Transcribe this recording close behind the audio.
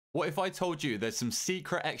What if I told you there's some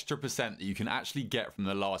secret extra percent that you can actually get from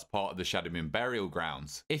the last part of the Shadowmoon Burial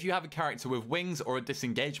Grounds? If you have a character with wings or a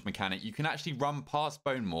disengage mechanic, you can actually run past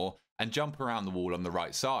Bonemore and jump around the wall on the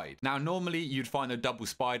right side. Now, normally you'd find a double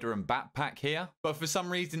spider and backpack here, but for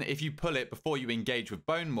some reason, if you pull it before you engage with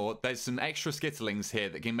Bonemore, there's some extra skittlings here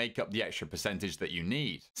that can make up the extra percentage that you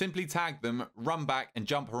need. Simply tag them, run back and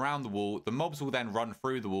jump around the wall. The mobs will then run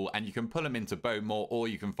through the wall and you can pull them into Bonemore or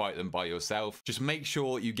you can fight them by yourself. Just make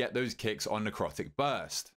sure you get those kicks on Necrotic Burst.